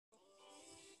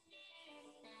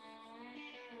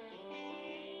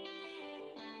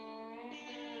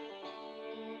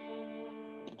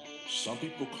Some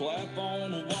people clap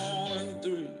on a 1 and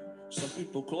 3. Some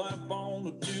people clap on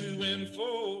a 2 and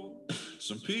 4.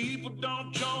 Some people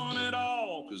don't join at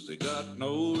all because they got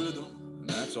no rhythm, and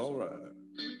that's all right.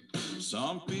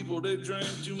 Some people, they drink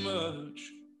too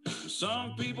much.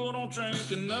 Some people don't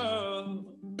drink enough.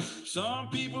 Some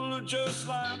people are just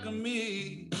like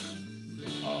me.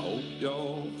 I hope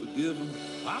y'all forgive them.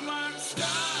 I'm like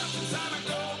stars inside a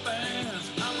gold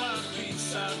bands. I'm like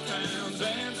beachside towns,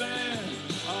 and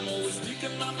I'm always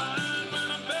speaking my mind, man.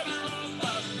 I'm better off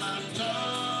biting my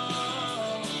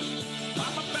tongue.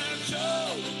 I'm a bad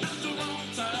show at the wrong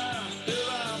time. If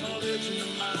I'm a legend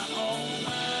in my own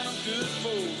mind, I'm good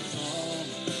for some,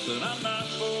 but I'm not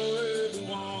for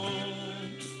everyone.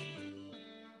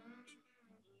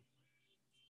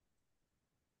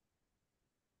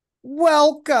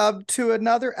 Welcome to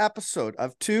another episode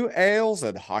of Two Ales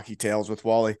and Hockey Tales with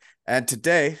Wally. And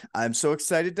today, I'm so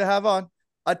excited to have on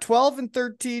a 12 and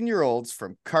 13-year-olds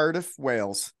from Cardiff,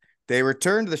 Wales. They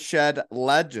return to the shed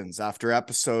legends after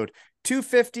episode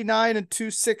 259 and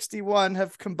 261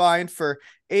 have combined for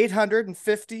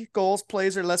 850 goals,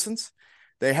 plays, or listens.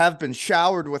 They have been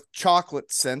showered with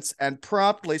chocolate since and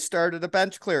promptly started a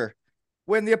bench clear.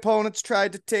 When the opponents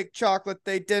tried to take chocolate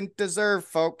they didn't deserve,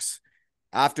 folks.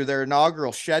 After their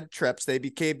inaugural shed trips, they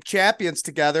became champions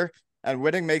together, and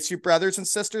winning makes you brothers and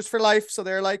sisters for life, so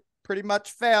they're like pretty much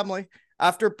family.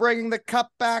 After bringing the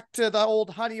cup back to the old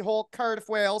honey hole Cardiff,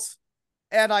 Wales,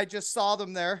 and I just saw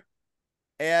them there,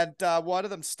 and one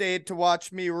of them stayed to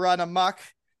watch me run amok,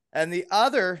 and the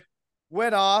other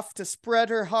went off to spread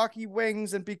her hockey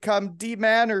wings and become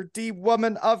D-man or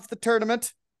D-woman of the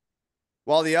tournament,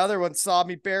 while the other one saw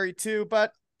me bury too,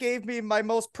 but gave me my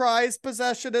most prized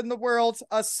possession in the world,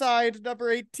 a signed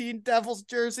number 18 Devils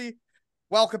jersey.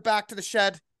 Welcome back to the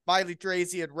shed, Miley,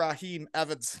 Draisey, and Raheem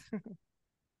Evans.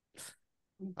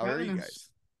 How are you guys?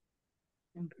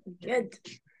 Good.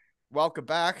 Welcome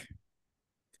back.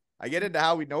 I get into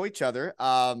how we know each other.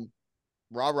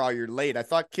 Rah, you're late. I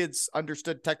thought kids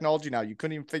understood technology now. You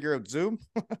couldn't even figure out Zoom?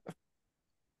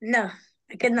 No,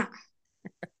 I could not.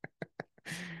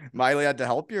 Miley had to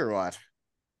help you or what?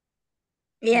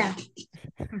 Yeah.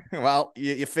 Well,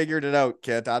 you figured it out,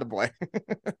 kid. Attaboy.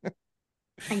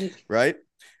 Thank you. Right?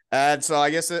 And so I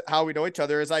guess how we know each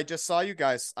other is I just saw you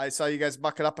guys. I saw you guys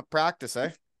mucking up at practice,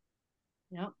 eh?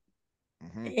 Yep.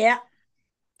 Mm-hmm. Yeah.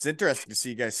 It's interesting to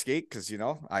see you guys skate because, you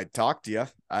know, I talked to you.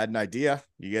 I had an idea.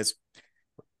 You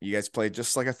guys played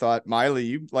just like I thought. Miley,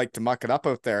 you like to muck it up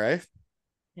out there, eh?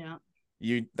 Yeah.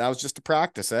 That was just a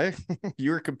practice, eh?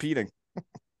 You were competing.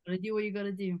 Gotta do what you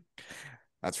gotta do.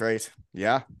 That's right.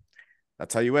 Yeah.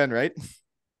 That's how you win, right?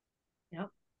 Yep.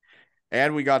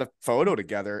 And we got a photo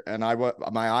together and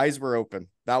my eyes were open.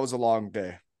 That was a long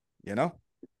day, you know?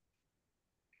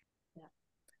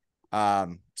 Yeah.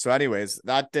 So anyways,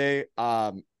 that day,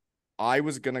 I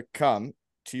was going to come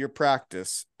to your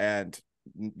practice and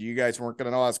you guys weren't going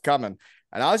to know I was coming.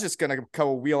 And I was just going to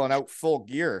come wheeling out full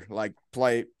gear, like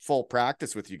play full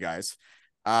practice with you guys.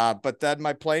 But then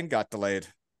my plane got delayed.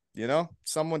 You know,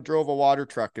 someone drove a water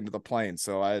truck into the plane,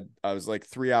 so I was like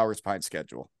 3 hours behind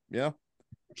schedule. You know,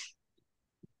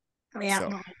 Yeah. So,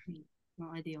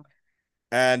 not ideal.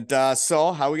 And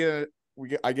so how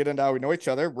I get into how we know each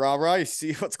other. Rah, you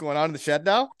see what's going on in the shed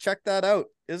now? Check that out.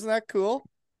 Isn't that cool?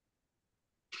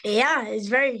 Yeah, it's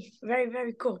very, very,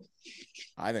 very cool.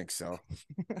 I think so.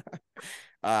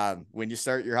 When you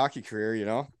start your hockey career, you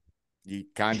know,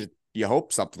 you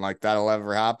hope something like that'll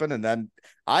ever happen. And then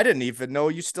I didn't even know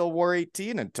you still wore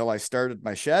 18 until I started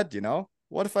my shed, you know?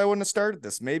 What if I wouldn't have started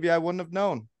this? Maybe I wouldn't have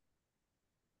known.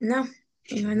 No,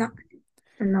 you're not.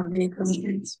 I'm not being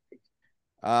convinced.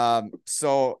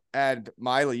 So, and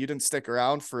Miley, you didn't stick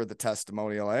around for the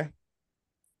testimonial, eh?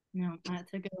 No, I had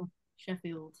to go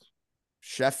Sheffield.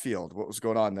 Sheffield, what was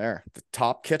going on there? The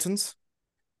Top Kittens?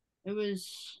 It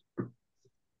was...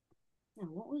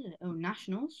 what was it? Oh,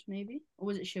 Nationals, maybe? Or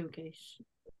was it Showcase?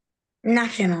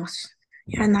 Nationals.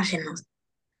 Yeah, Nationals.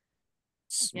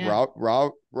 Yeah.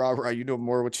 Raw, you know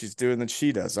more what she's doing than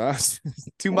she does, huh?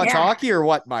 Too much hockey or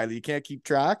what, Miley? You can't keep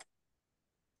track?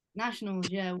 Nationals,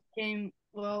 yeah. We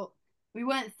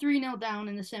went 3-0 down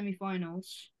in the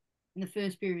semi-finals in the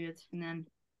first period, and then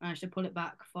managed to pull it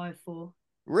back 5-4.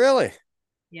 Really?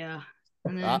 Yeah.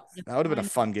 And then that would have been a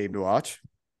fun game to watch.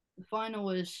 The final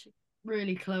was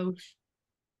really close.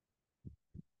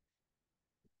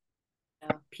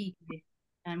 PK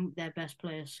and their best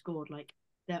player scored, like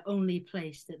their only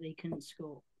place that they couldn't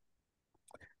score.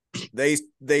 They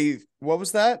what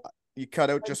was that? You cut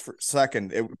out just for a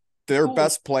second. Their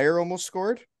best player almost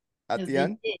scored at the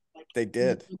end? They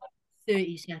did.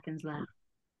 30 seconds left.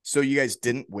 So you guys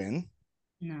didn't win?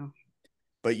 No.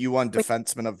 But you won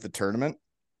defenseman of the tournament?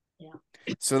 Yeah.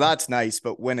 So that's nice,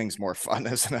 but winning's more fun,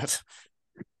 isn't it?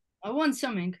 I won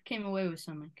something, came away with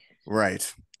something.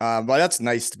 Right. But that's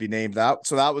nice to be named that.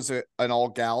 So that was an all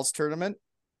gals tournament?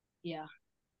 Yeah.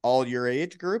 All your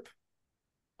age group?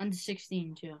 Under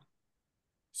 16, yeah.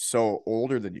 So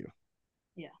older than you?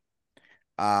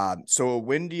 Yeah. So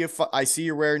when do you I see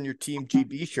you're wearing your Team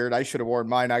GB shirt. I should have worn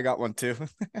mine. I got one too.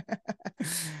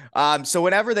 So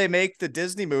whenever they make the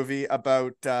Disney movie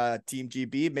about Team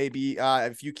GB, maybe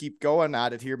if you keep going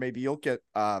at it here, maybe you'll get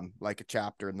like a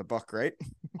chapter in the book, right?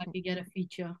 I could get a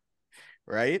feature.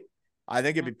 Right? I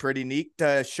think it'd be pretty neat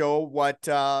to show what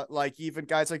like even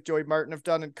guys like Joey Martin have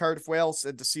done in Cardiff, Wales,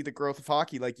 and to see the growth of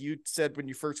hockey. Like you said when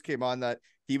you first came on that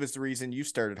he was the reason you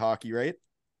started hockey, right?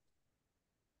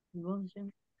 He was, yeah.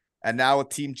 And now with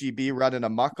Team GB running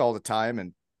amok all the time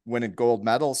and winning gold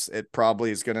medals, it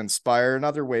probably is going to inspire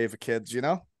another wave of kids, you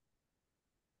know?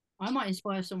 I might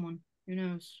inspire someone. Who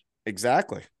knows?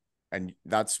 Exactly. And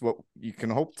that's what you can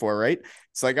hope for, right?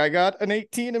 It's like I got an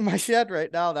 18 in my shed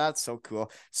right now. That's so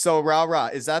cool. So, Rah,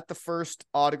 is that the first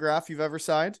autograph you've ever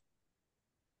signed?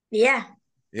 Yeah.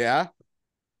 Yeah?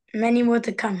 Many more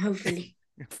to come, hopefully.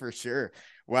 For sure.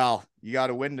 Well, you got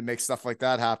to win to make stuff like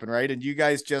that happen, right? And you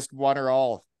guys just won her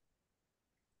all.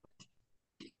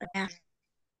 Yeah.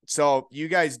 So you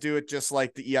guys do it just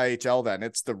like the EIHL then.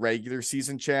 It's the regular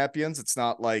season champions. It's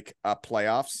not like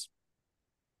playoffs.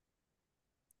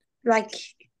 Like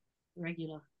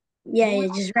Regular. yeah,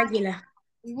 just regular.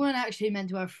 We weren't actually meant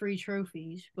to have 3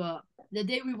 trophies, but the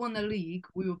day we won the league,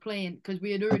 we were playing because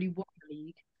we had already won the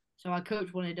league. So our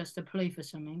coach wanted us to play for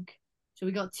something. So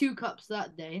we got 2 cups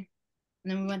that day.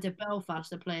 And then we went to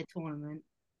Belfast to play a tournament.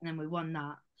 And then we won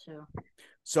that.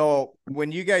 So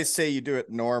when you guys say you do it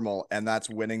normal and that's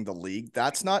winning the league,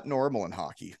 that's not normal in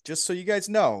hockey. Just so you guys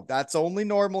know, that's only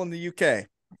normal in the UK.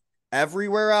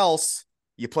 Everywhere else,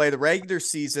 you play the regular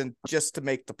season just to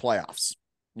make the playoffs,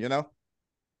 you know?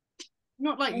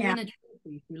 not like win a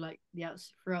trophy through like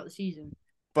throughout the season.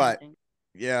 But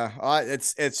yeah,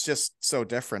 it's just so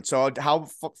different. So how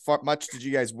much did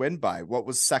you guys win by? What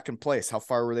was second place? How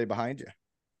far were they behind you?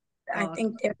 I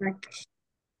think they're like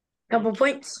a couple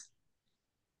points.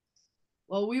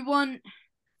 Well, we won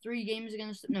 4 games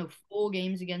against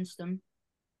them.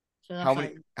 So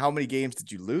that's how many games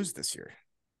did you lose this year?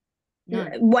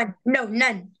 None. One. No,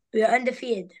 none. We are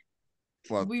undefeated.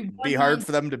 Well, it'd be hard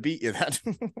for them to beat you then.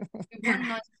 We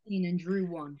won 19 and drew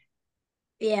 1.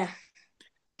 Yeah.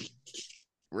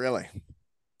 Really?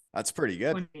 That's pretty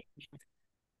good.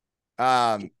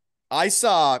 I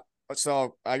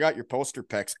got your poster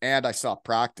pics and I saw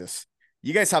practice.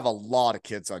 You guys have a lot of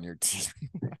kids on your team.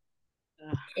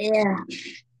 Yeah.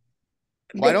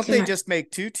 Why don't they just make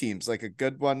 2 teams, like a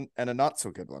good one and a not so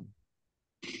good one?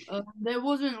 There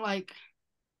wasn't like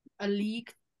a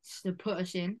league to put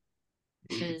us in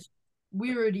because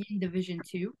we were already in Division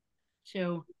 2.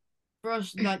 So for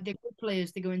us, like the good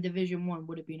players to go in Division 1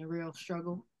 would have been a real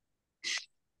struggle.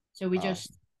 So we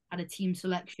just had a team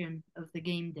selection of the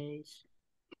game days.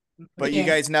 But you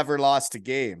guys never lost a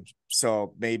game,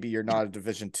 so maybe you're not a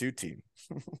Division 2 team.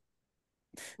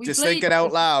 Just thinking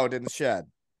out loud in the shed.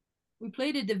 We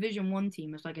played a Division 1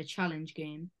 team as like a challenge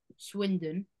game,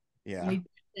 Swindon. Yeah. And we beat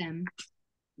them.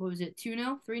 What was it?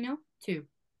 2-0? 3-0? 2.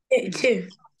 2.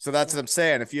 So that's what I'm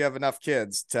saying. If you have enough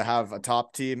kids to have a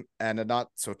top team and a not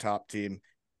so top team,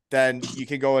 then you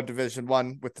can go in Division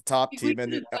 1 with the top team.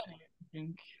 And I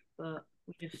think, but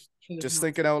we just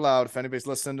thinking out loud. If anybody's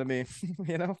listening to me,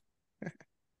 you know.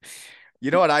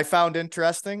 You know what I found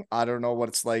interesting? I don't know what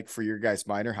it's like for your guys'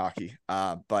 minor hockey.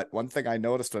 But one thing I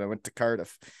noticed when I went to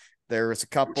Cardiff, there was a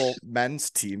couple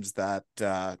men's teams that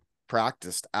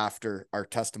practiced after our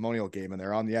testimonial game and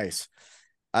they're on the ice.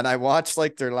 And I watched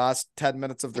like their last 10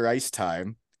 minutes of their ice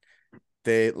time.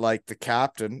 They like the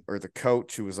captain or the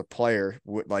coach who was a player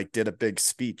did a big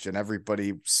speech and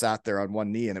everybody sat there on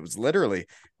one knee. And it was literally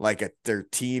like their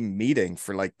team meeting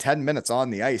for like 10 minutes on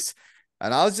the ice.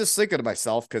 And I was just thinking to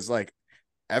myself, because like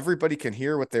everybody can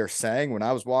hear what they're saying. When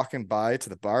I was walking by to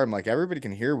the bar, I'm like, everybody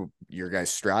can hear your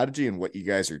guys' strategy and what you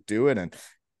guys are doing. And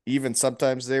even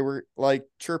sometimes they were like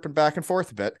chirping back and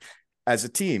forth a bit as a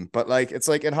team. But like, it's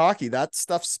like in hockey, that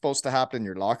stuff's supposed to happen in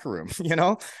your locker room, you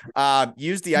know?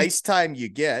 Use the ice time you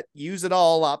get, use it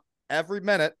all up every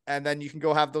minute, and then you can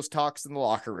go have those talks in the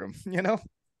locker room, you know?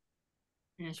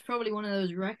 Yeah, it's probably one of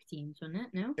those rec teams, wasn't it?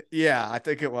 No? Yeah, I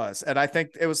think it was. And I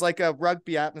think it was like a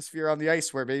rugby atmosphere on the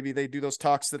ice where maybe they do those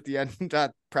talks at the end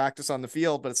at practice on the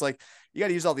field, but it's like you got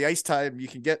to use all the ice time you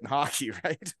can get in hockey,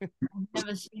 right? I've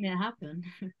never seen it happen.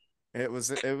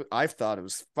 I thought it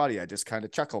was funny. I just kind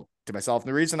of chuckled to myself. And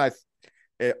the reason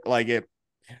it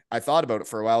I thought about it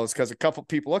for a while. It's because a couple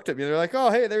people looked at me. They're like, "Oh,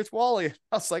 hey, there's Wally."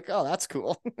 I was like, "Oh, that's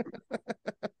cool."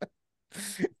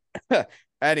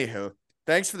 Anywho,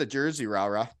 thanks for the jersey,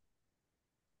 Rara.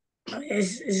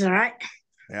 It's all right.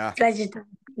 Yeah. Pleasure to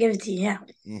give it to you.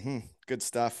 Yeah. Good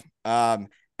stuff.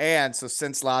 And so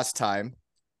since last time,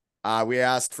 we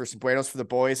asked for some Buenos for the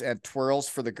boys and Twirls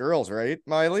for the girls, right,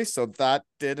 Miley? So that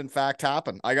did in fact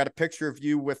happen. I got a picture of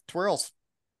you with Twirls.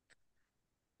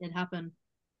 It happened.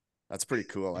 That's pretty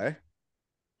cool, eh?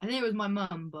 I think it was my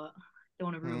mum, but I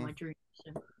don't want to ruin my dream.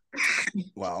 So.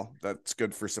 Well, that's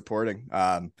good for supporting.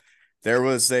 There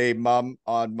was a mom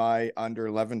on my under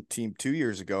 11 team 2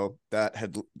 years ago that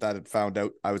had found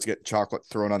out I was getting chocolate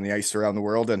thrown on the ice around the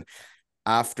world, and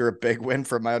after a big win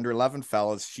for my under 11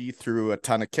 fellas, she threw a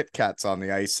ton of Kit Kats on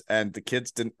the ice, and the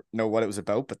kids didn't know what it was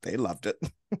about, but they loved it.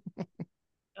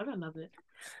 I don't love it.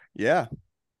 Yeah.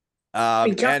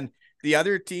 And the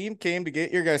other team came to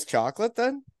get your guys' chocolate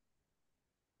then?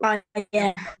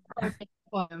 Yeah.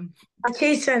 I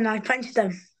chased them and I punched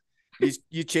them.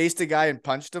 You chased a guy and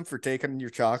punched him for taking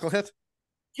your chocolate?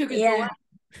 Yeah.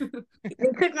 They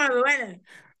took my Bueno.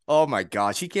 Oh my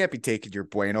gosh, he can't be taking your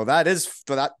Bueno.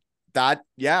 That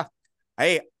yeah.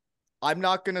 Hey, I'm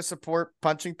not gonna support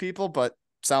punching people, but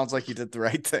sounds like you did the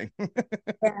right thing.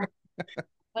 Yeah.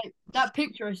 Like that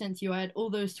picture I sent to you, I had all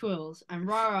those twirls, and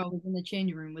Rara was in the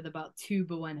changing room with about 2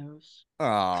 Buenos.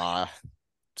 Ah,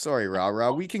 sorry,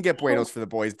 Rara. We can get Buenos for the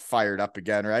boys fired up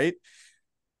again, right?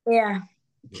 Yeah.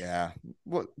 Yeah.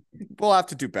 We'll have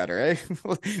to do better, eh?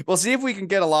 We'll see if we can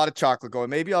get a lot of chocolate going.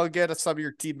 Maybe I'll get some of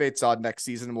your teammates on next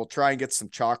season and we'll try and get some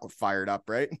chocolate fired up,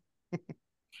 right?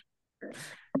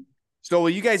 So will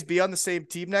you guys be on the same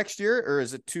team next year, or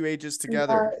is it 2 ages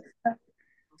together?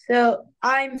 So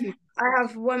I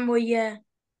have 1 more year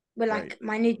with like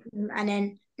my new team, and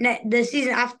then the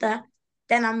season after,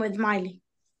 then I'm with Miley.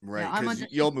 Right, because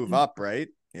you'll move up, right?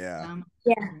 Yeah.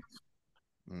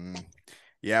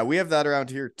 Yeah, we have that around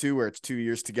here too, where it's 2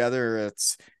 years together.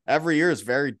 It's every year is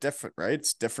very different, right?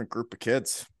 It's a different group of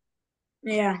kids.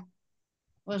 Yeah.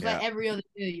 Well, it's like every other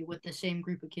year you're with the same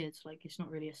group of kids. Like it's not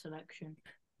really a selection.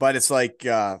 But it's like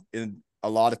in a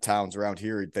lot of towns around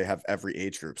here, they have every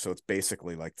age group, so it's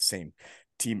basically like the same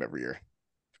team every year.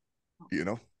 You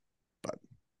know, but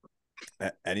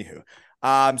anywho,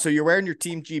 so you're wearing your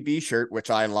Team GB shirt, which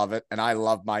I love it, and I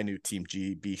love my new Team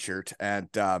GB shirt. And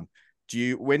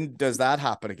when does that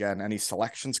happen again? Any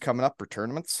selections coming up or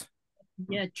tournaments?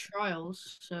 Yeah,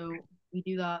 trials. So we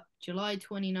do that July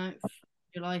 29th,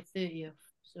 July 30th.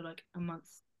 So like a month.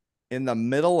 In the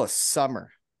middle of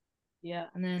summer. Yeah,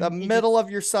 and then the middle of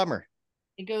your summer.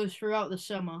 It goes throughout the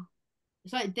summer.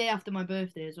 It's like day after my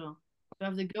birthday as well. So I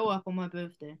have to go up on my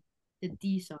birthday to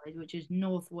D side, which is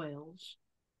North Wales.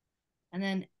 And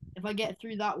then if I get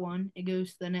through that one, it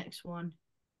goes to the next one.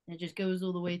 And it just goes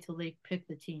all the way till they pick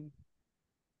the team.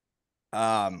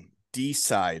 D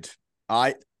side.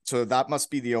 So that must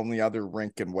be the only other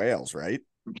rink in Wales, right?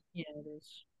 Yeah, it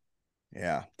is.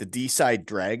 Yeah. The D side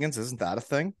Dragons, isn't that a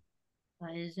thing?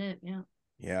 That is it, yeah.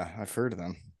 Yeah, I've heard of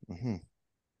them.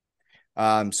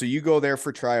 So you go there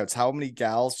for tryouts. How many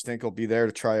gals do you think will be there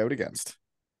to try out against?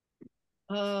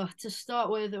 To start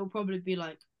with, it'll probably be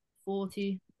like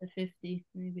 40 to 50,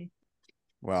 maybe.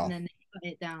 Well, and then they cut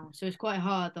it down. So it's quite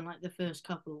hard on like the first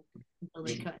couple until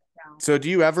they cut it down. So do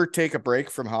you ever take a break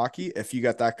from hockey if you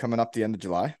got that coming up the end of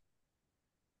July?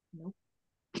 Nope.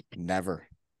 Never.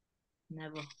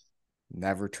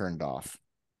 Never turned off.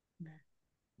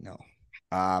 No.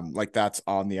 Like that's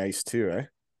on the ice too, eh?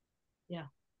 Yeah.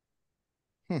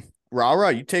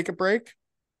 Rara, you take a break?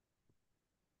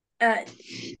 I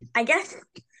guess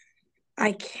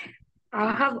like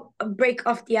I'll have a break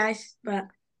off the ice, but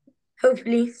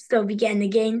hopefully still be getting the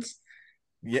games.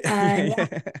 Yeah.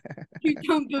 You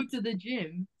don't go to the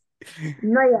gym.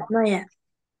 Not yet.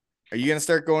 Are you gonna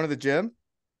start going to the gym?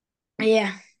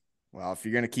 Yeah. Well, if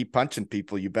you're gonna keep punching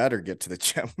people, you better get to the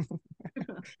gym.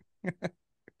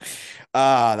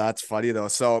 That's funny though.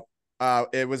 So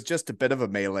it was just a bit of a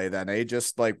melee then, eh?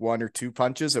 Just like 1 or 2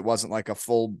 punches. It wasn't like a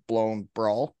full-blown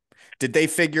brawl. Did they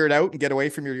figure it out and get away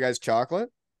from your guys' chocolate?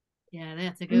 Yeah, they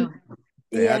had to go.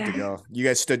 They had to go. You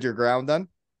guys stood your ground then?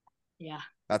 Yeah.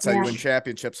 That's how you win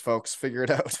championships, folks. Figure it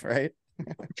out, right?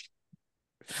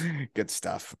 Good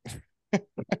stuff.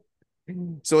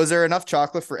 So is there enough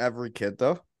chocolate for every kid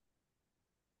though?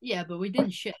 Yeah, but we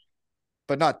didn't share.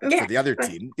 But not for the other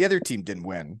team. The other team didn't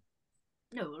win.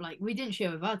 No, like we didn't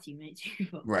share with our teammates.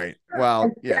 Right.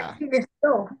 Well, yeah.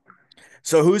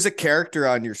 So who's a character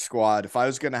on your squad? If I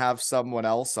was going to have someone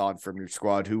else on from your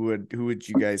squad, who would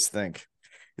you guys think?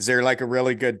 Is there like a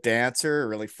really good dancer, a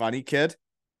really funny kid?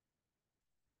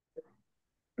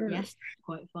 Yes,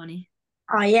 quite funny.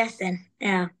 Oh, yes, then.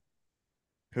 Yeah.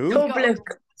 Who? Tall He's got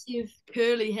bloke. massive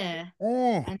curly hair.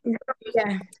 Oh. And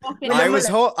Yeah. popping I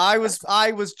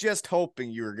out- was just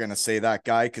hoping you were gonna say that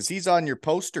guy because he's on your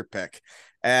poster pic,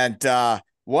 and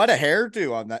what a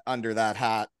hairdo on that under that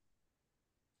hat.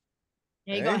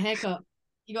 Yeah, he got a Eh? haircut.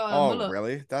 He got a Oh, mullet.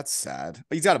 really? That's sad.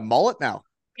 He's got a mullet now.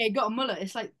 Yeah, he got a mullet.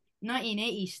 It's like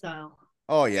 1980s style.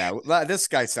 Oh yeah, this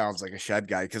guy sounds like a shed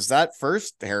guy because that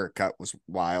first haircut was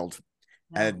wild,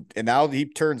 Yeah. and now he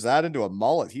turns that into a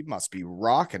mullet. He must be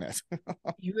rocking it.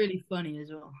 He's really funny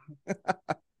as well.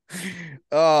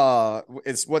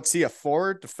 What's he, a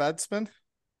forward defenseman?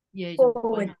 Yeah, he's a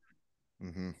Forward.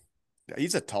 Mm-hmm.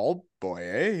 He's a tall boy,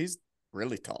 eh? He's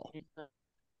really tall.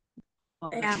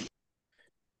 Yeah.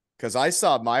 Because I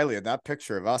saw Miley in that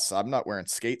picture of us. I'm not wearing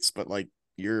skates, but like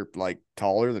you're like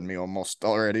taller than me almost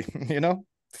already, you know?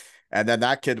 And then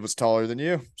that kid was taller than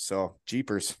you. So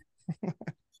jeepers.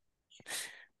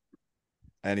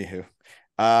 Anywho.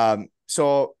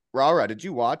 So Rara, did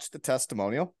you watch the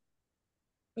testimonial?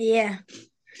 Yeah.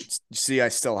 You see, I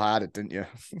still had it, didn't you?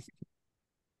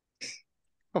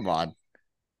 Come on.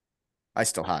 I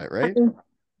still had it, right?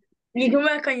 You can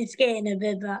work on your skating a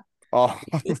bit, but Oh.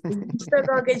 you still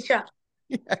got a good shot.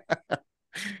 Yeah.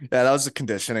 Yeah, that was the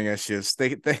conditioning issues.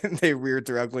 They reared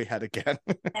their ugly head again.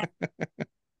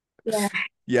 Yeah.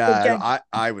 Yeah,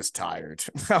 I was tired.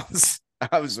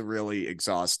 That was a really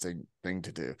exhausting thing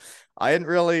to do. I didn't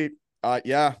really I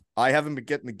haven't been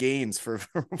getting the gains for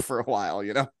for a while,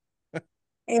 you know.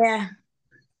 Yeah.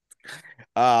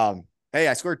 Hey,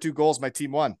 I scored 2 goals, my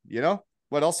team won, you know?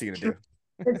 What else are you gonna do?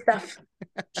 Good stuff.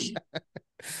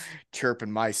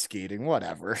 Chirping my skating,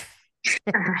 whatever.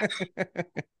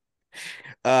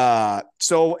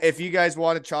 So if you guys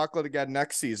wanted chocolate again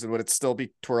next season, would it still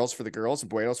be Twirls for the girls and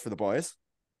Buenos for the boys?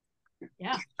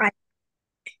 Yeah.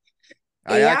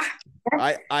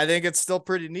 I think it's still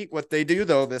pretty neat what they do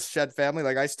though, this shed family.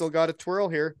 Like I still got a twirl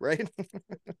here, right?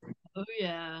 Oh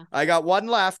yeah. I got one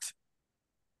left.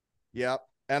 Yep.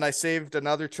 And I saved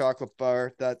another chocolate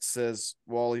bar that says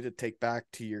Wally to take back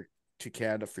to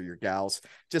Canada for your gals,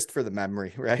 just for the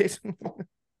memory, right?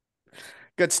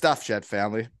 Good stuff, shed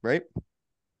family, right?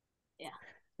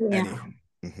 Yeah.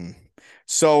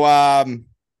 So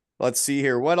let's see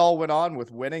here. What all went on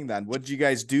with winning then? What did you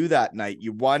guys do that night?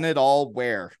 You won it all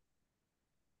where?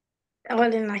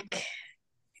 Well, in like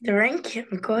the rink,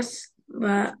 of course.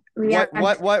 But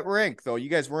what rink though? You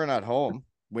guys weren't at home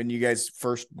when you guys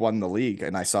first won the league,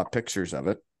 and I saw pictures of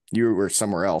it. You were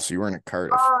somewhere else. You weren't in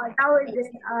Cardiff. Oh, that was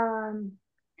in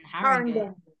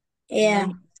Harringay. Yeah.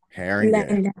 Harringay.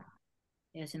 London.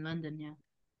 Yes, in London, yeah.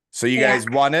 So you guys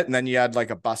won it, and then you had like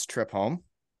a bus trip home.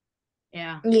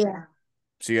 Yeah. Yeah.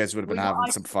 So you guys would have been having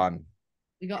some fun.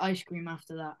 We got ice cream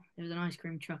after that. There was an ice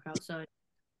cream truck outside.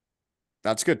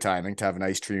 That's good timing to have an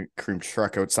ice cream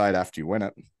truck outside after you win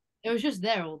it. It was just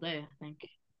there all day, I think.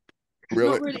 It's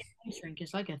Really? not really an ice rink.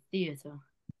 It's like a theater.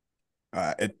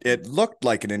 It looked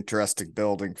like an interesting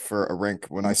building for a rink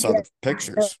when I saw the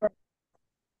pictures.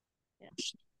 Yeah.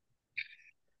 It's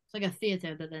like a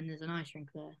theater, but then there's an ice rink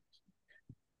there.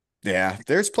 Yeah,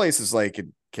 there's places like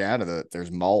in Canada,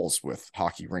 there's malls with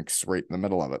hockey rinks right in the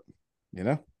middle of it. You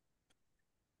know,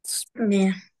 it's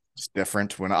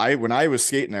different. When I was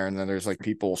skating there, and then there's like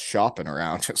people shopping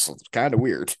around. It's kind of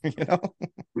weird, you know.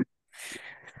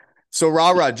 So,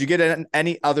 Rara, did you get in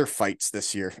any other fights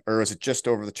this year, or was it just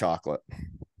over the chocolate?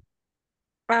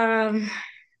 I've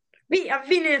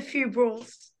been in a few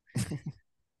brawls.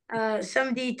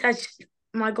 Somebody touched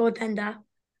my goaltender,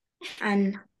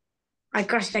 and I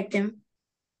cross-checked him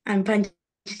and punched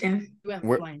him. We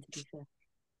went flying, to be fair.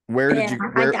 Where did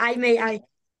you?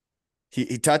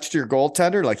 He touched your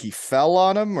goaltender, like he fell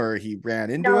on him, or he ran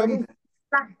into him. He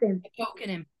slashed him. Poking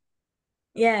him.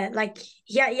 Yeah, like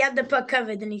he had the puck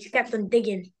covered, and he kept on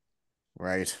digging.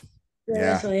 Right.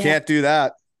 Yeah. Can't do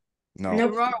that. No.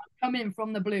 Aurora come in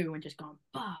from the blue and just gone.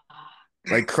 Bah.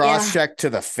 Like cross-check to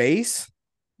the face.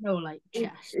 No, like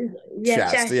chest.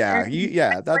 Chest.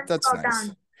 Yeah. That's nice.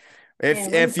 Down.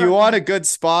 If you want a good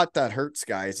spot that hurts,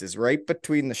 guys, is right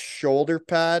between the shoulder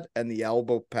pad and the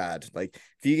elbow pad. Like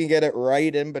if you can get it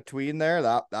right in between there,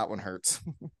 that one hurts.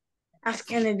 That's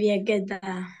gonna be a good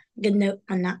note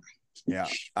on that. Yeah.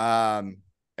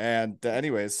 And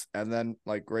anyways, and then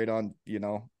like right on, you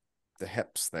know, the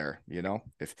hips there, you know,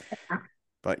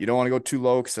 but you don't want to go too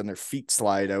low because then their feet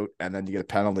slide out and then you get a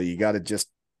penalty. You got to just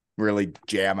really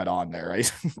jam it on there,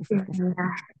 right?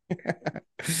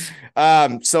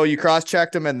 So you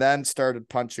cross-checked him and then started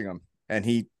punching him, and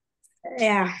he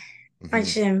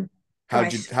punched him.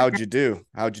 How'd you do?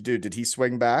 Did he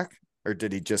swing back? or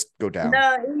did he just go down?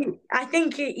 No, I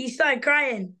think he started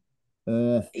crying.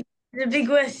 The big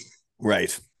wuss.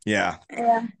 Right. Yeah.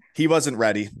 Yeah. He wasn't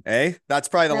ready, eh? That's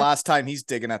probably the No. last time he's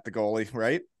digging at the goalie,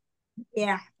 right?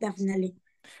 Yeah, definitely.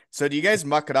 So do you guys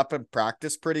muck it up in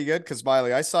practice pretty good? Because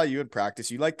Miley, I saw you in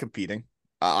practice. You like competing.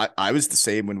 I was the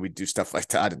same when we do stuff like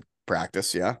that in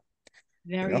practice. Yeah.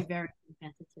 Very, very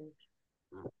competitive.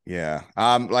 Yeah.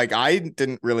 Like I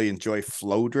didn't really enjoy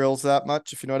flow drills that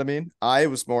much, if you know what I mean. I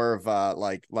was more of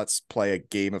like, let's play a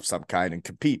game of some kind and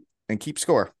compete and keep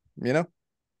score, you know?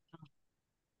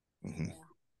 Mm-hmm.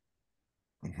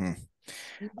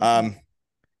 Mm-hmm.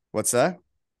 What's that?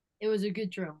 It was a good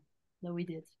drill that we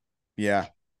did. Yeah.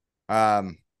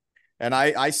 And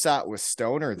I sat with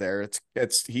Stoner there.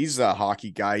 He's a hockey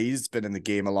guy. He's been in the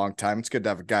game a long time. It's good to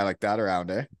have a guy like that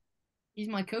around, eh? He's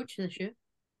my coach this year.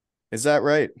 Is that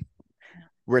right? Yeah.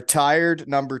 Retired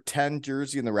number 10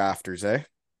 jersey in the rafters, eh?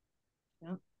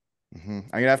 Yep. Mm-hmm.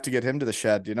 I'm gonna have to get him to the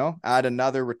shed, add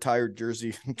another retired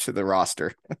jersey to the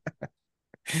roster.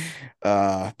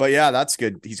 But yeah, that's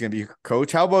good. He's gonna be your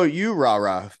coach. How about you,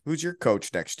 Rara? Who's your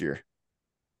coach next year?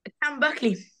 Cam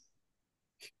Buckley.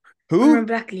 Who?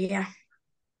 Buckley, yeah.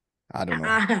 I don't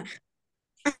know.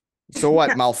 So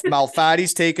what?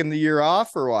 Malfatti's taking the year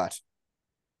off or what?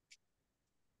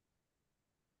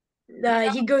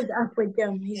 He goes up with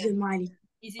them. He's with Miley.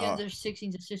 He's the under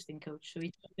 16's assistant coach, so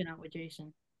he's been out with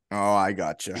Jason. Oh, I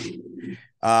gotcha.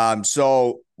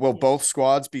 So will both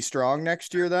squads be strong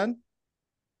next year then?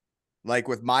 Like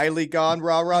with Miley gone,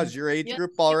 Rara, is your age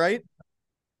group all right?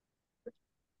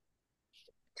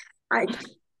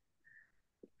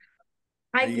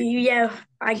 Yeah,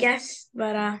 I guess,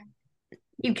 but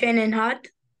keep training hard.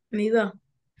 We will.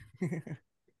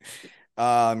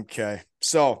 Okay,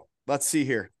 so let's see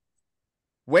here.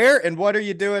 Where and what are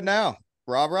you doing now,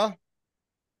 Rara?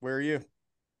 Where are you?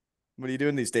 What are you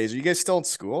doing these days? Are you guys still in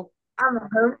school? I'm at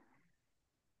home.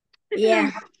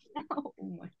 Yeah. Oh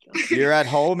my god. You're at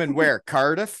home and where?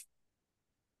 Cardiff?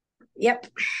 Yep.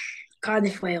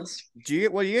 Cardiff, Wales. Do you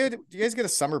guys get a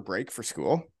summer break for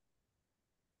school?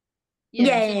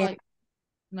 Yeah.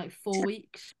 Like 4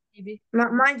 weeks, maybe.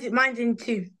 Mine's in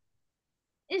 2.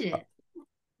 Is it?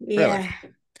 Yeah. Really?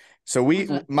 So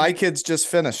my kids just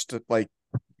finished like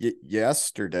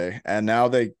yesterday, and now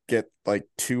they get like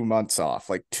 2 months off.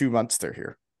 Like 2 months they're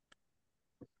here.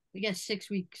 We get 6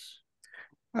 weeks.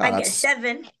 Oh, I get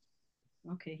 7.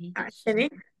 Okay, he gets 7.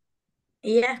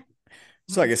 Yeah.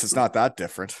 So I guess it's not that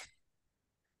different,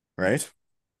 right?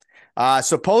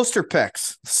 So poster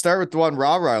picks. Start with the one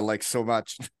Rara likes so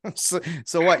much. so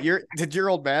what? Did your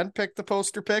old man pick the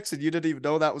poster picks, and you didn't even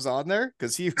know that was on there?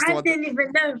 Because he was the one. Didn't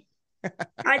even know.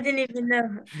 I didn't even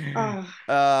know. Oh.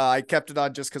 I kept it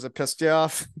on just because it pissed you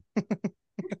off.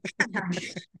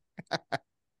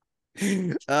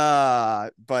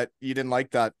 But you didn't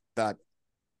like that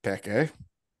pick, eh?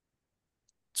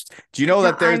 Do you know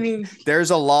that there's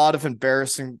a lot of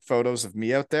embarrassing photos of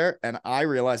me out there, and I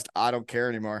realized I don't care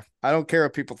anymore. I don't care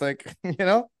what people think, and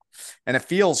it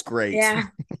feels great. Yeah.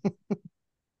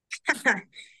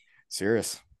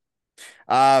 Serious.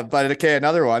 But okay,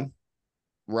 another one.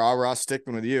 Raw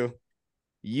sticking with you.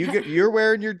 You're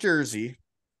wearing your jersey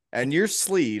and your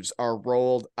sleeves are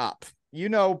rolled up.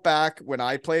 Back when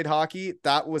I played hockey,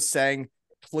 that was saying,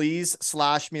 please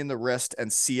slash me in the wrist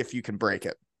and see if you can break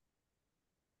it.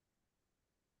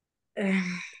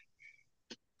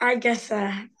 I guess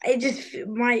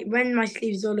when my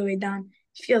sleeve's all the way down,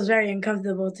 it feels very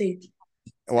uncomfortable too.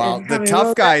 Well, the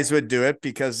tough guys would do it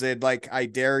because they'd like, I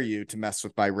dare you to mess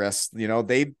with my wrists.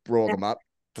 They'd roll them up.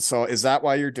 So is that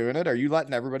why you're doing it? Are you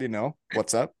letting everybody know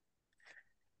what's up?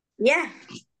 Yeah.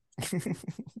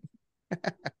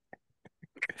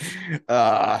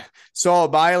 So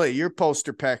Miley, your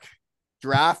poster pick,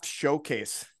 draft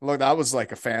showcase. Look, that was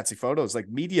like a fancy photo. It's like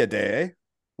media day. Eh?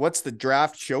 What's the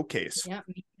draft showcase? Yeah.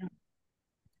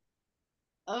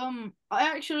 I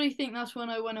actually think that's when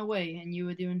I went away and you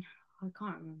were doing. I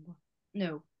can't remember.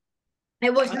 No,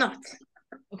 it was not.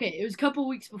 Okay, it was a couple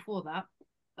weeks before that.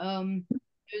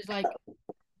 It was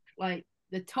like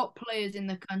the top players in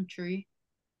the country.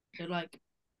 So like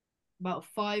about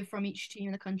 5 from each team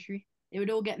in the country. They would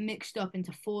all get mixed up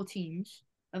into 4 teams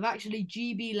of actually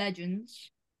GB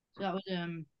legends. So that was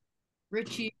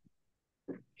Richie,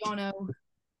 Jono,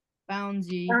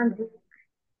 Bouncy,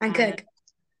 and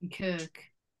Kirk.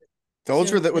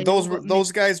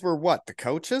 Those guys were what? The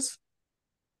coaches?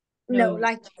 No, it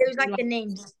was like the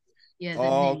names. Yeah.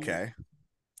 Oh, okay.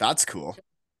 That's cool.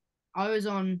 I was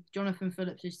on Jonathan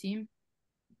Phillips's team.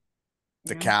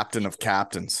 The captain of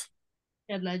captains.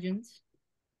 Head legends.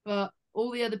 But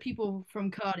all the other people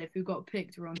from Cardiff who got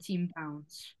picked were on Team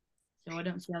Bounce. So I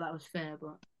don't see how that was fair,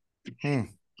 but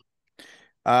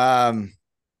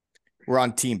we're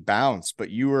on Team Bounce, but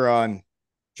you were on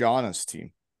Jonna's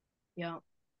team. yeah.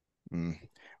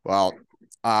 Well,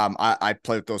 I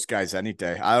play with those guys any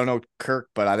day. I don't know Kirk,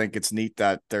 but I think it's neat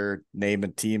that they're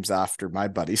naming teams after my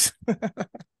buddies.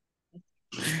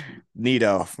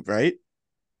 Neato, right?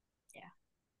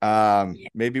 Yeah.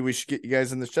 Maybe we should get you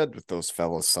guys in the shed with those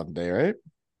fellows someday, right?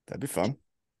 That'd be fun.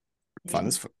 Fun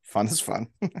is fun.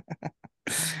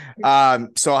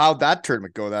 So how'd that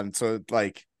tournament go then? So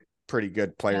like pretty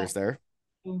good players there.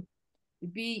 We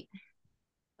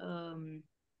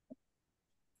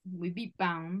beat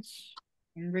Bounce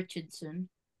and Richardson,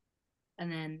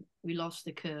 and then we lost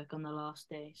to Kirk on the last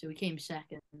day, so we came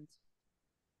second.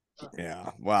 But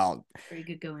yeah, well, pretty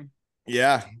good going.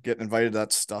 Yeah, getting invited to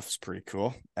that stuff's pretty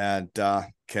cool. And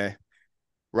okay,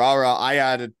 rah, I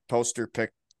added poster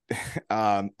pic.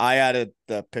 I added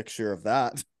the picture of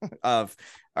that of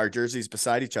our jerseys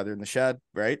beside each other in the shed,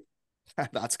 right?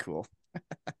 That's cool.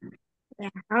 Yeah,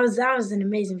 that was an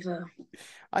amazing photo.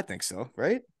 I think so,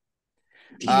 right?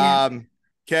 Yeah.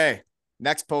 Okay.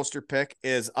 Next poster pic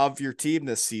is of your team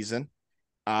this season.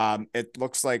 It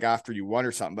looks like after you won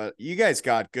or something, but you guys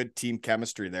got good team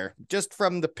chemistry there. Just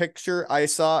from the picture I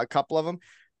saw, a couple of them,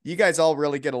 you guys all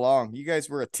really get along. You guys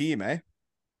were a team, eh?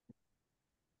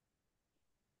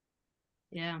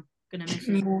 Yeah, gonna miss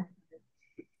it.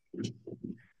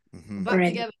 Mm-hmm. Back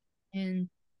together in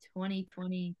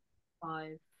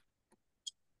 2025.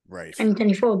 Right.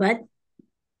 2024, bud.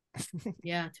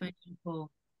 Yeah, 2024.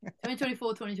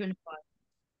 2024, 2025.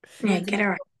 Yeah, get it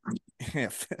right. Yeah,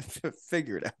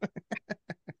 figure it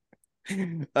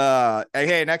out.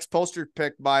 Hey, next poster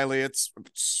pic, Miley. It's a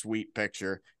sweet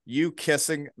picture. You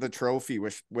kissing the trophy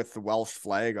with the Welsh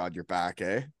flag on your back,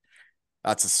 eh?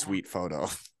 That's a sweet photo.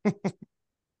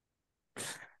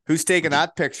 Who's taking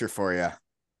that picture for you?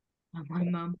 My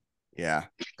mom. Yeah,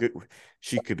 good.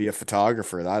 She could be a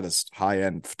photographer. That is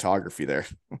high-end photography there.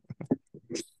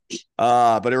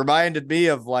 But it reminded me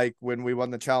of like when we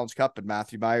won the Challenge Cup and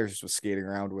Matthew Myers was skating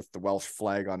around with the Welsh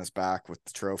flag on his back with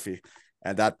the trophy.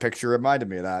 And that picture reminded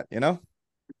me of that, you know?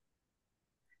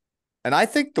 And I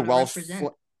think the Welsh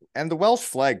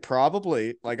flag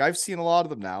probably, like I've seen a lot of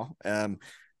them now.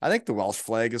 I think the Welsh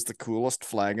flag is the coolest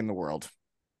flag in the world.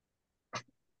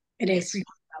 It is.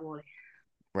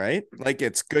 Right? Like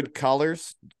it's good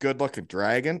colors, good looking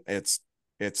dragon. It's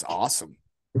awesome.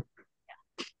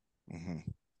 Mm-hmm.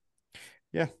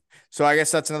 Yeah. So I guess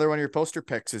that's another one of your poster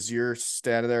picks is you're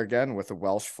standing there again with a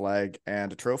Welsh flag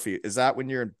and a trophy. Is that when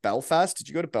you're in Belfast? Did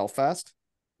you go to Belfast?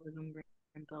 I was in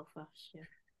Belfast, yeah.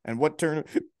 And what tournament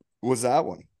was that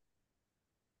one?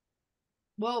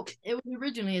 Well, it was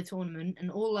originally a tournament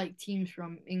and all like teams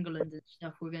from England and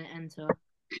stuff were going to enter.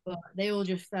 But they all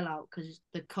just fell out because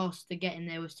the cost to get in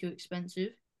there was too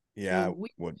expensive. Yeah, so we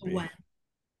would be. Went,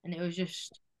 and it was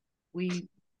just three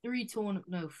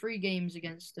games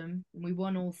against them, and we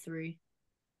won all three.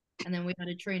 And then we had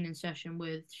a training session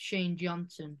with Shane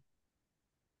Johnson.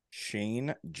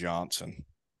 Shane Johnson,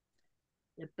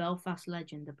 the Belfast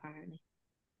legend, apparently.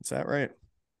 Is that right?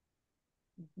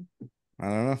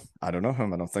 Mm-hmm. I don't know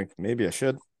him. I don't think. Maybe I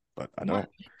should, but I don't.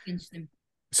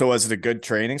 So was it a good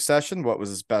training session? What was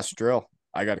his best drill?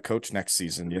 I got to coach next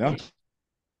season, you know?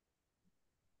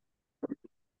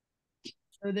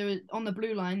 So there was on the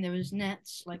blue line, there was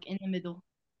nets like in the middle,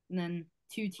 and then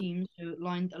two teams who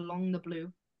lined along the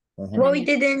blue. What we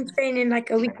did in training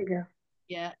like a week ago.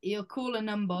 Yeah, you'll call a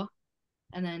number,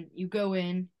 and then you go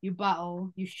in, you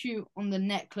battle, you shoot on the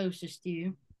net closest to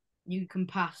you. You can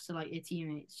pass to like your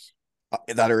teammates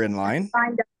that are in line.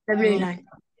 Find the blue line.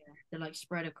 Yeah, they're like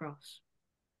spread across.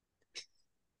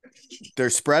 They're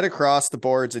spread across the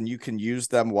boards, and you can use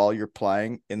them while you're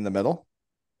playing in the middle.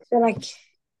 So like,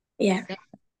 yeah.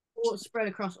 Or spread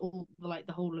across all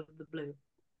the whole of the blue.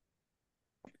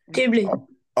 Two blue.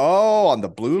 Oh, on the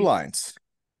blue lines.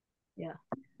 Yeah.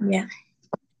 Yeah.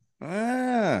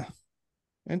 Ah,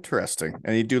 interesting.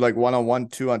 And you do like 1-on-1,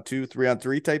 2-on-2,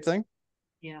 3-on-3 type thing?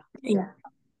 Yeah. Yeah.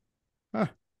 Huh.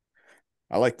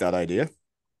 I like that idea.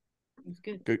 It's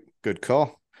good. Good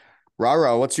call.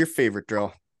 Rara, what's your favorite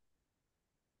drill?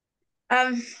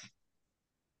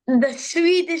 The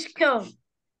Swedish Cup.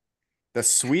 The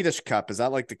Swedish Cup. Is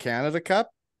that like the Canada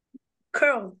Cup?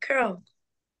 Curl.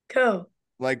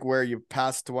 Like where you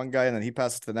pass to one guy and then he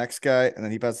passes to the next guy and then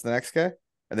he passes to the next guy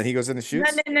and then he goes in and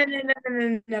shoots?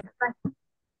 No.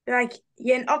 Like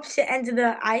you're in opposite ends of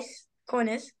the ice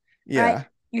corners. Yeah. Right?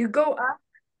 You go up,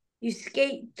 you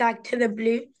skate like to the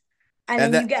blue,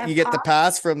 and then you get the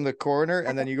pass from the corner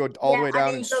and then you go all the way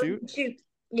down and shoot.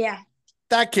 Yeah.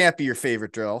 That can't be your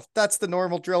favorite drill. That's the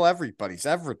normal drill everybody's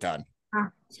ever done.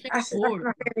 That's my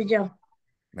favorite drill.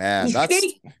 Man, You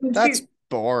skate, you that's shoot.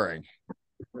 boring.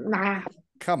 Nah,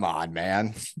 Come on,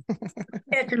 man.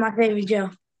 that's my favorite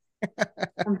drill.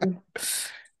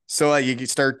 So you can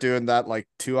start doing that like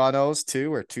 2-on-0s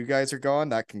too, where two guys are going.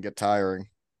 That can get tiring,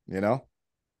 you know?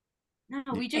 No,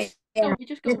 we just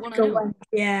Just got one go and one.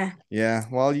 Yeah. Yeah.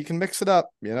 Well, you can mix it up,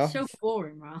 you know? So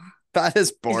boring, bro. That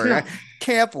is boring. I not.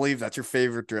 can't believe that's your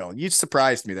favorite drill. You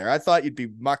surprised me there. I thought you'd be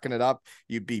mucking it up.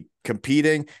 You'd be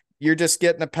competing. You're just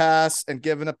getting a pass and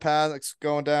giving a pass, like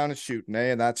going down and shooting,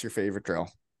 eh? And that's your favorite drill.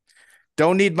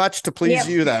 Don't need much to please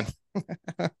you then.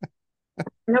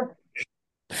 Nope.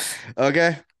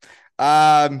 Okay.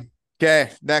 Okay.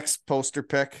 Next poster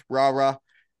pick. Rah.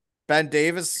 Ben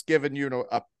Davis giving you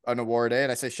an award, eh?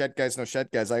 And I say shed guys, no shed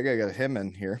guys. I gotta get him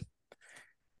in here.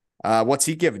 What's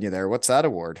he giving you there? What's that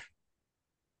award?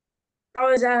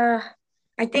 I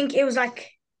think it was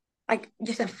like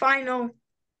just a final.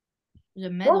 There's a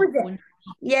medal. What was it?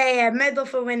 Yeah, medal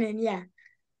for winning. Yeah.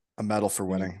 A medal for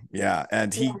winning. Yeah.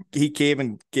 And he came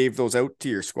and gave those out to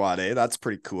your squad, eh? That's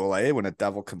pretty cool, eh? When a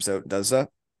devil comes out and does that.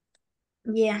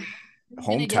 Yeah.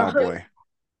 Hometown boy.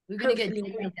 We're gonna get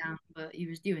Jimmy down, but he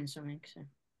was doing something. So.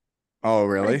 Oh,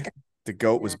 really? The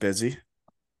goat was busy.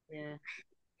 Yeah.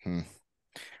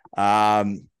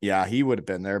 Yeah, he would have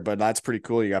been there, but that's pretty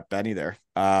cool. You got Benny there.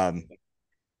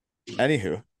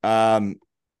 Anywho,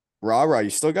 Rah,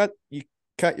 you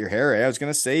cut your hair, eh? I was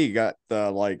gonna say you got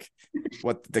the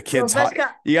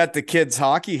you got the kids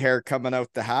hockey hair coming out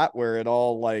the hat where it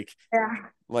all like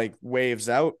waves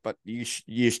out, but you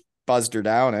buzzed her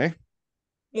down, eh?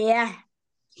 Yeah.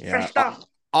 Yeah.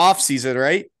 Off season,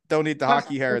 right? Don't need the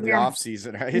hockey hair in the off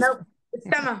season, right? Nope. It's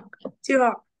summer. Too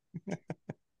hot.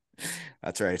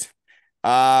 That's right.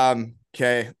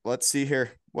 Okay, let's see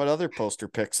here. What other poster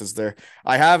picks is there?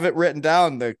 I have it written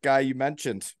down. The guy you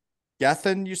mentioned,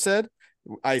 Gethin, you said?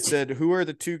 I said, who are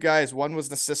the two guys? One was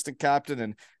an assistant captain,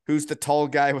 and who's the tall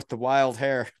guy with the wild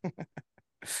hair?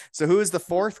 So who is the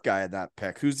fourth guy in that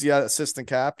pick? Who's the assistant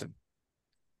captain?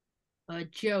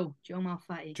 Joe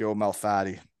Malfatti. Joe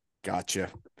Malfatti. Gotcha.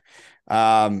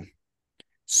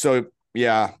 So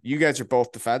yeah, you guys are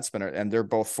both defensemen, and they're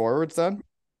both forwards then?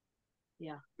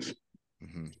 Yeah.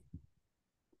 Mm-hmm.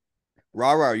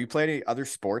 Rah, are you playing any other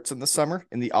sports in the summer,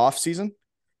 in the off season?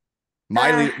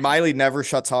 Miley never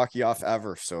shuts hockey off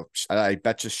ever, so I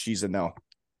bet you she's a no.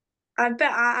 I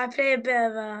bet I play a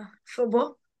bit of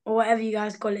football or whatever you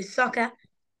guys call it, soccer.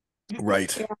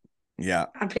 Right. Yeah.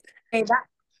 I play that.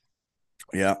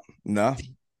 Yeah. No.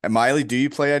 And Miley, do you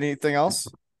play anything else?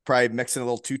 Probably mixing a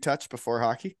little two-touch before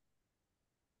hockey?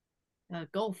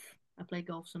 Golf. I play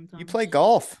golf sometimes. You play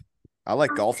golf. I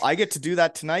like golf. I get to do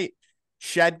that tonight.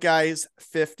 Shed Guy's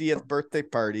 50th birthday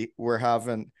party. We're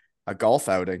having a golf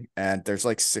outing, and there's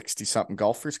like 60-something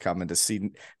golfers coming to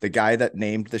see the guy that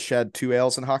named the shed 2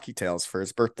 Ales and Hockey Tales for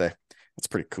his birthday. That's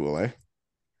pretty cool, eh?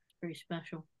 Pretty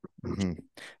special. Mm-hmm.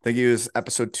 I think it was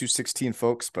episode 216,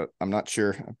 folks, but I'm not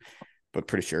sure, but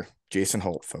pretty sure. Jason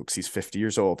Holt, folks. He's 50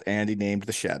 years old, and he named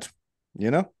the shed,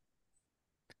 you know?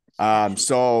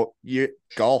 So you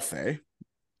golf, eh?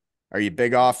 Are you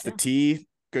big off the tee?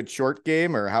 Good short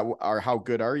game, or how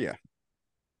good are you?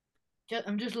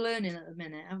 I'm just learning at the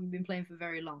minute. I haven't been playing for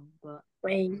very long, but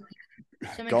something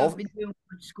Golf, I've been doing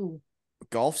at school.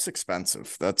 Golf's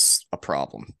expensive. That's a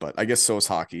problem, but I guess so is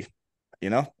hockey.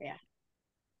 You know? Yeah.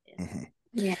 Mm-hmm.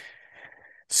 Yeah.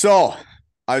 So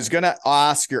I was gonna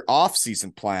ask your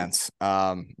off-season plans,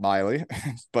 Miley,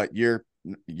 but you're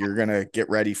gonna get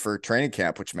ready for training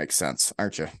camp, which makes sense,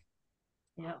 aren't you?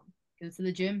 Yeah. Go to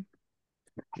the gym.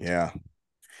 Yeah.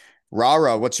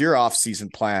 Rara, what's your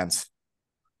off-season plans?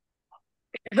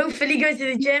 Hopefully go to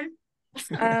the gym.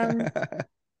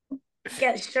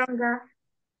 Get stronger,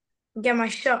 get my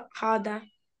shot harder,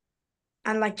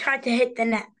 and try to hit the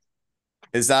net.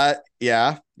 Is that you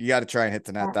got to try and hit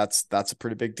the net. That's a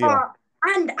pretty big deal.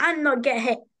 And not get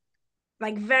hit.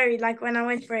 When I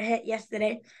went for a hit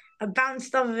yesterday, I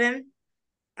bounced off of him,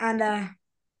 and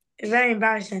very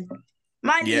embarrassing.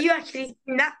 You actually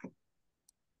seen that?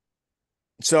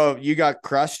 So you got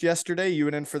crushed yesterday. You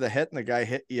went in for the hit, and the guy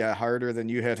hit you harder than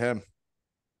you hit him.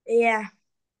 Yeah.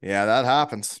 Yeah, that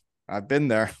happens. I've been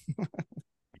there.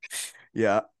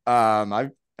 Yeah.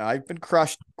 I've been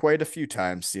crushed quite a few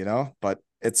times, you know, but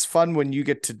it's fun when you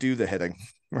get to do the hitting,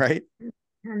 right?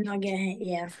 I'm not getting hit,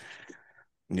 yeah.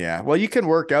 Yeah. Well, you can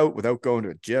work out without going to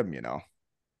a gym, you know.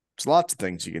 There's lots of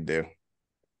things you can do.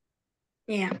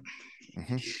 Yeah.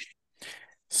 Mm-hmm.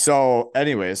 So,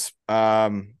 anyways,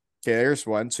 okay, there's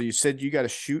one. So you said you got to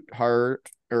shoot hard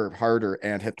or harder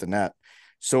and hit the net.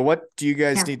 So what do you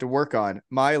guys Yeah. need to work on?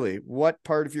 Miley, what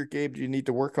part of your game do you need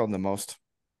to work on the most?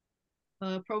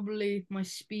 Probably my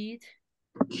speed.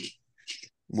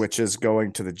 Which is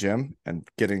going to the gym and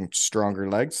getting stronger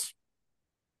legs.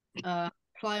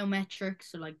 Plyometrics,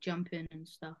 so like jumping and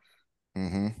stuff.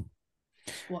 Mm-hmm.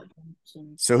 Squat jumps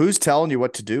and. So who's telling you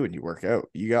what to do when you work out?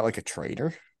 You got like a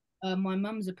trainer? My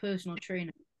mum's a personal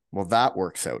trainer. Well, that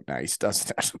works out nice,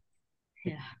 doesn't it?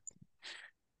 Yeah.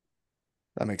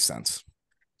 That makes sense.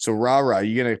 So rah,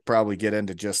 you're gonna probably get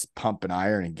into just pumping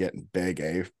iron and getting big,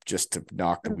 eh? Just to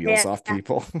knock the wheels off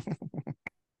people.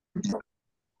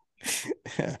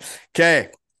 Okay.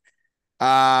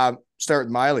 Start with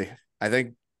Miley. I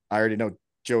think I already know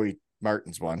Joey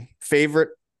Martin's one. Favorite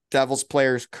Devils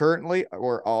players currently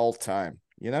or all time?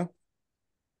 You know?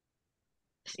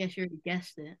 I guess you already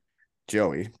guessed it.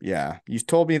 Joey, yeah. You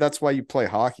told me that's why you play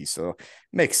hockey, so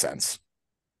makes sense.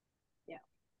 Yeah.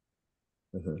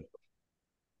 Mm-hmm.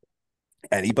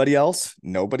 Anybody else?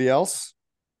 Nobody else?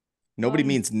 Nobody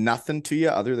means nothing to you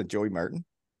other than Joey Martin?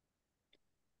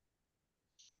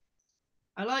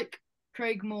 I like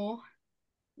Craig Moore.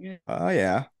 Yeah. Oh,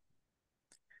 yeah.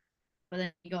 But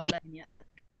then he got let yet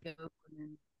go,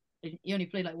 and then he only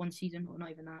played like one season, or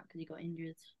not even that, because he got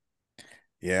injured.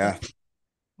 Yeah. But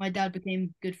my dad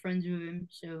became good friends with him,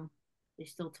 so they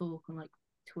still talk on like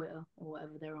Twitter or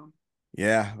whatever they're on.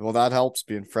 Yeah, well, that helps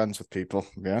being friends with people.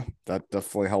 Yeah, that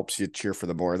definitely helps you cheer for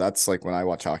the more. That's like when I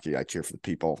watch hockey, I cheer for the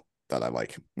people that I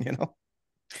like, you know?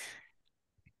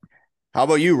 How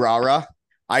about you, Rara?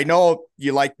 I know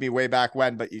you liked me way back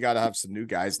when, but you got to have some new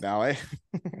guys now, eh?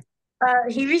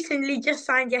 He recently just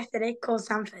signed yesterday, Cole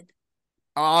Sanford.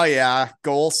 Oh, yeah.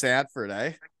 Goal Sanford,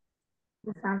 eh?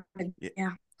 Sanford,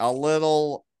 yeah. A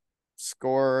little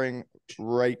scoring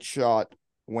right shot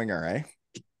winger, eh?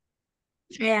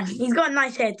 Yeah, he's got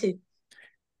nice hair too.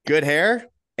 Good hair.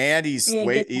 And he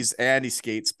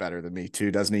skates better than me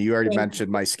too, doesn't he? You already mentioned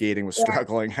my skating was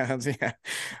struggling. Yeah.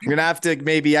 I'm gonna have to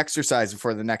maybe exercise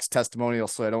before the next testimonial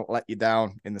so I don't let you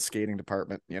down in the skating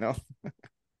department, you know?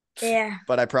 Yeah.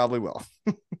 But I probably will.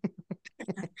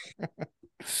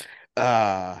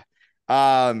 So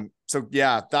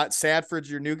yeah, that Sanford's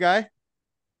your new guy?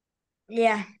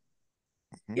 Yeah.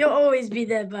 You'll always be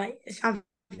there, but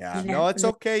yeah, no, it's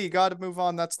okay. You got to move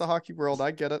on. That's the hockey world.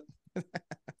 I get it.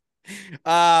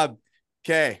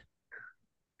 Okay.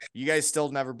 You guys still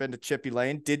never been to Chippy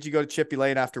Lane? Did you go to Chippy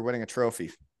Lane after winning a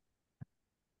trophy?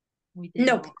 We did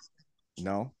nope. not.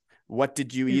 No. What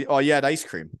did you eat? Oh, you had ice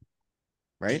cream,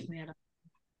 right?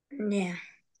 Yeah.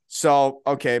 So,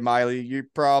 okay, Miley, you're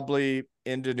probably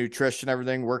into nutrition,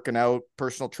 everything, working out,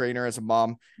 personal trainer as a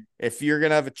mom. If you're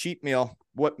gonna have a cheat meal,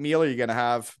 what meal are you gonna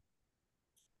have?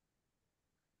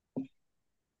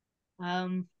 I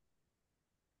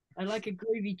like a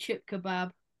gravy chip kebab.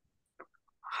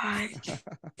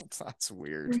 That's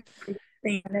weird.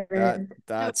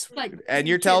 That's like, and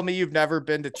you're telling me you've never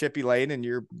been to Chippy Lane and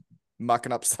you're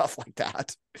mucking up stuff like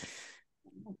that. It's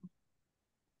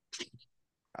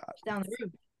down the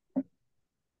road.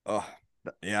 Oh,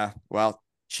 yeah. Well,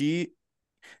 cheese.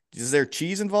 Is there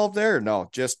cheese involved there? Or no,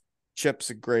 just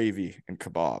chips and gravy and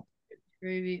kebab.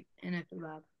 Gravy and a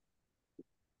kebab.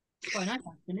 Quite nice,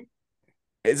 actually.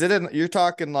 Is it you're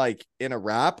talking like in a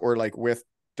wrap or like with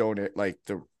donut, like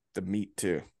the meat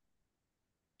too?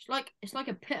 It's like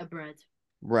a pita bread.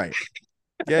 Right.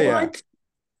 Yeah, yeah.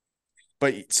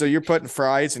 But so you're putting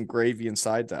fries and gravy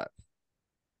inside that?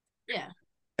 Yeah.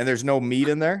 And there's no meat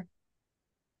in there?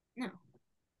 No.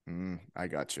 I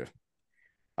got you.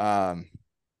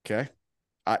 Okay.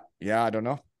 I don't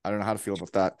know. I don't know how to feel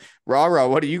about that. Rara,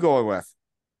 what are you going with?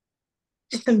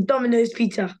 Just some Domino's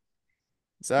pizza.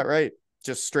 Is that right?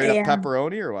 Just straight up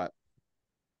pepperoni or what?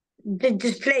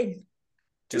 Just plain.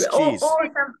 Just cheese.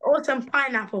 Or some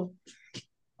pineapple.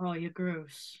 Oh, you're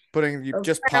gross. Putting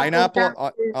just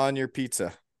pineapple on your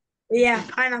pizza. Yeah,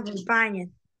 pineapple's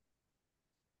banging.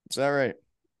 Is that right?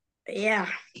 Yeah.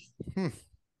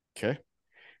 Okay.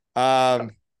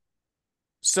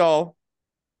 So,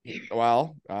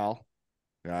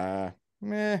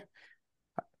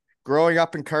 growing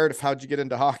up in Cardiff, how'd you get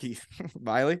into hockey?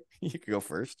 Miley, you could go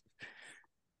first.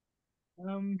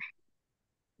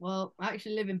 Well, I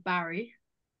actually live in Barry.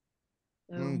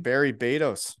 Barry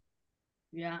Buenos.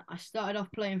 Yeah, I started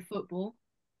off playing football,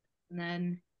 and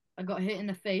then I got hit in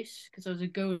the face because I was a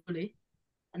goalie,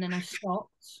 and then I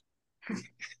stopped.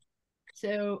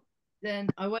 So then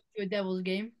I went to a Devils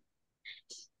game,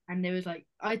 and there was like,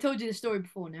 I told you the story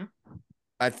before now.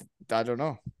 I don't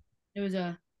know. There was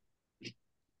a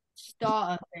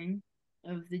starter thing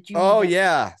of the junior. Oh,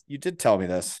 yeah. You did tell me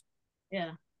this.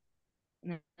 Yeah.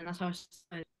 And that's how I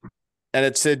started. And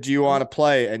it said, "Do you want to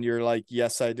play?" And you're like,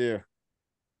 "Yes, I do."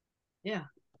 Yeah.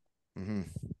 Mm-hmm.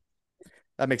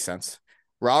 That makes sense.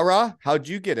 Rah, how'd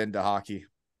you get into hockey?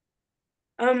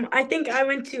 I think I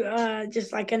went to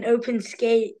just like an open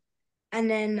skate, and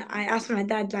then I asked my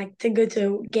dad like to go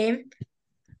to a game.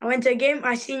 I went to a game.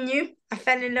 I seen you. I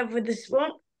fell in love with the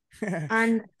sport,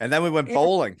 and And then we went yeah,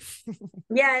 bowling.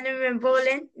 yeah, and then we went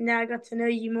bowling. Now I got to know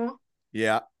you more,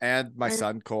 Yeah, and my and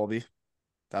son Colby,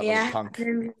 that little yeah, punk. and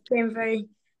then we became very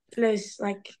close,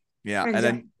 like Yeah, and friends.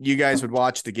 then you guys would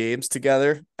watch the games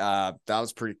together. That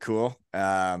was pretty cool.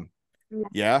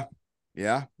 Yeah,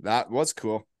 that was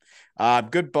cool.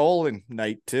 Good bowling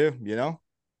night too, you know.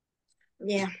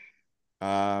 Yeah,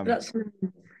 Um, lots of.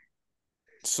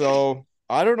 so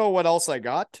I don't know what else I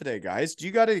got today, guys. Do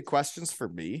you got any questions for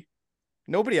me?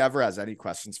 Nobody ever has any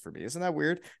questions for me. Isn't that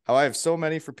weird? How I have so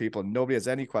many for people and nobody has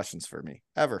any questions for me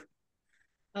ever.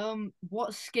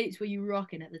 What skates were you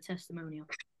rocking at the testimonial?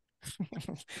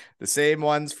 The same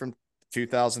ones from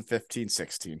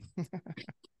 2015-16.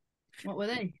 What were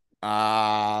they?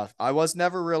 I was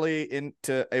never really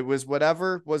into it. Was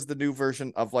whatever was the new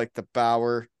version of like the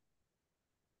Bauer,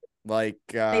 like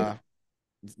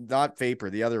not Vapor,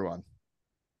 the other one.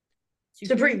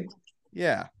 Supreme.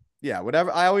 Yeah.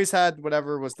 Whatever. I always had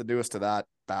whatever was the newest to that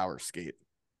Bauer skate.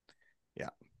 Yeah.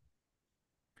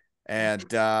 And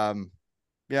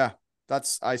yeah,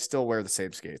 I still wear the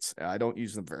same skates. I don't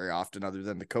use them very often other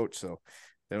than the coach, so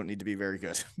they don't need to be very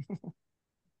good.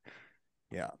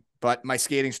 Yeah. But my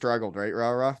skating struggled, right,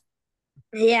 Rara?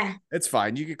 Yeah. It's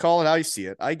fine. You can call it how you see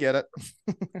it. I get it.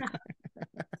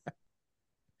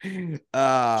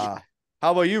 How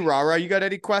about you, Rara? You got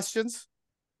any questions?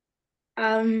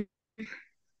 Um,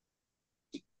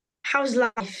 how's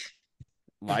life?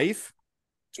 Life?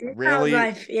 How's Really,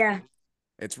 life? Yeah.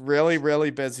 it's really, really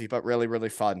busy, but really, really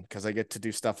fun because I get to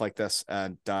do stuff like this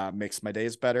and makes my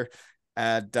days better.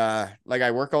 And like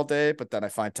I work all day, but then I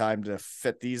find time to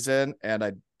fit these in, and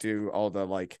I do all the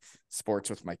like sports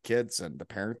with my kids and the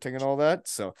parenting and all that.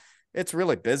 So it's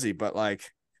really busy, but like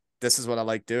this is what I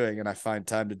like doing, and I find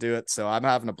time to do it. So I'm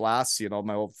having a blast seeing all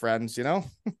my old friends, you know.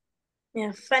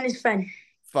 Yeah, fun is fun.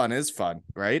 Fun is fun,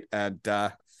 right? And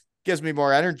gives me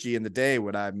more energy in the day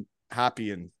when I'm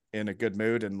happy and in a good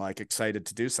mood and like excited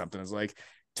to do something. It's like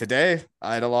today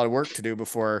I had a lot of work to do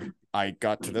before I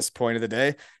got to this point of the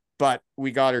day, but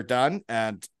we got her done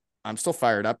and I'm still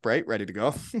fired up, right? Ready to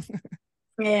go.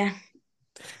 Yeah.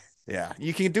 Yeah.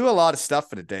 You can do a lot of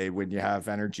stuff in a day when you have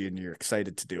energy and you're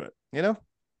excited to do it, you know?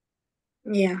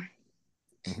 Yeah.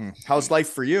 Mm-hmm. How's life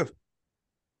for you?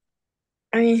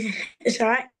 I mean, it's all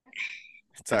right.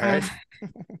 It's all right.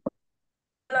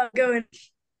 I love going,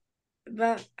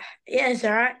 but yeah, it's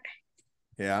all right.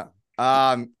 Yeah.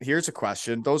 Here's a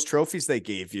question. Those trophies they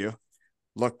gave you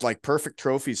looked like perfect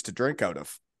trophies to drink out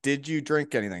of. Did you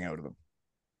drink anything out of them?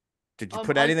 Did you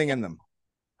put anything in them?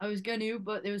 I was going to,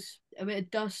 but there was a bit of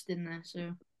dust in there,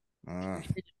 so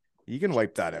you can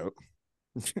wipe that out.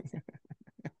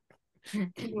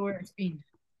 Think of where it's been.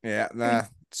 Yeah, nah.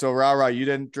 So Rah, you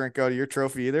didn't drink out of your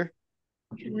trophy either?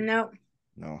 No.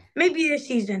 Maybe this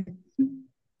season.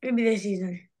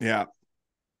 Yeah.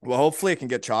 Well, hopefully it can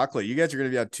get chocolate. You guys are going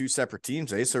to be on two separate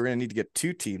teams, eh? So we're going to need to get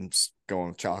two teams going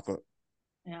with chocolate.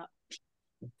 Yeah.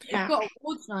 We've got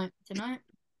awards night tonight.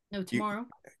 No, tomorrow.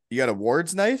 You got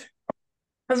awards night?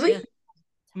 Have we? Yeah.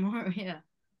 Tomorrow, yeah.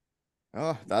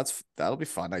 Oh, that'll be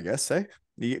fun, I guess, eh?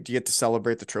 Do you get to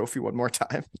celebrate the trophy one more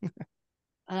time?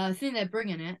 I think they're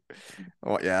bringing it.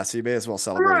 Oh, yeah, so you may as well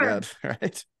celebrate that,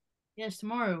 right? Yes,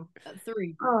 tomorrow at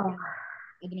 3. Oh.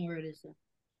 I don't know where it is,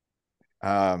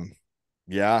 though.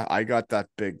 Yeah, I got that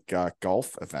big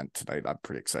golf event tonight. I'm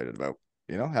pretty excited about.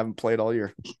 You know, haven't played all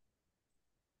year.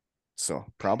 So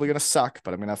probably gonna suck,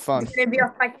 but I'm gonna have fun. It's gonna be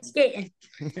off like skating.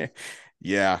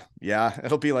 Yeah,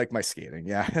 it'll be like my skating.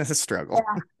 Yeah, it's a struggle.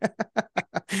 Yeah.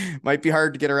 Might be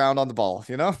hard to get around on the ball,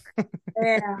 you know?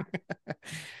 Yeah.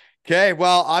 Okay,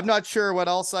 well, I'm not sure what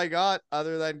else I got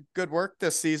other than good work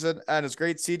this season, and it's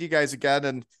great seeing you guys again.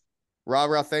 And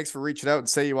Rah, thanks for reaching out and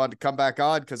say you wanted to come back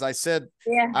on, because I said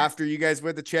after you guys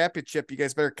win the championship, you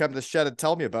guys better come to the shed and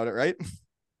tell me about it, right?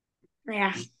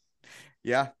 Yeah.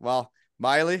 Yeah, well,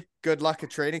 Miley, good luck at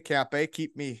training camp, eh?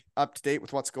 Keep me up to date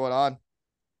with what's going on.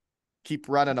 Keep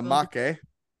running a muck, eh?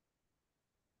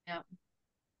 Yeah.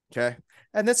 Okay.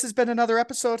 And this has been another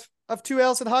episode of Two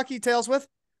Ales and Hockey Tales with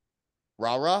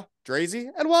Rah, Draisey,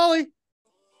 and Wally.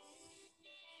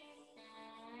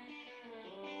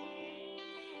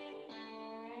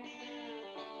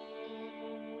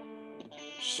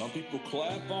 Some people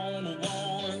clap on a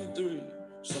 1 and 3.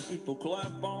 Some people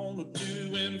clap on a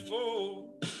 2 and 4.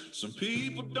 Some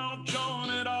people don't join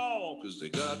at all. all, cause they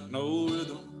got no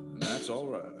rhythm, and that's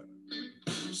alright.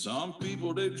 Some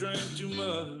people, they drink too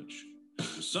much.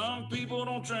 Some people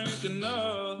don't drink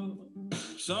enough.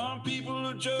 Some people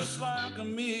are just like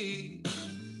me.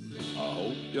 I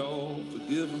hope y'all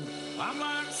forgive them. I'm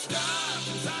like stars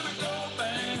inside a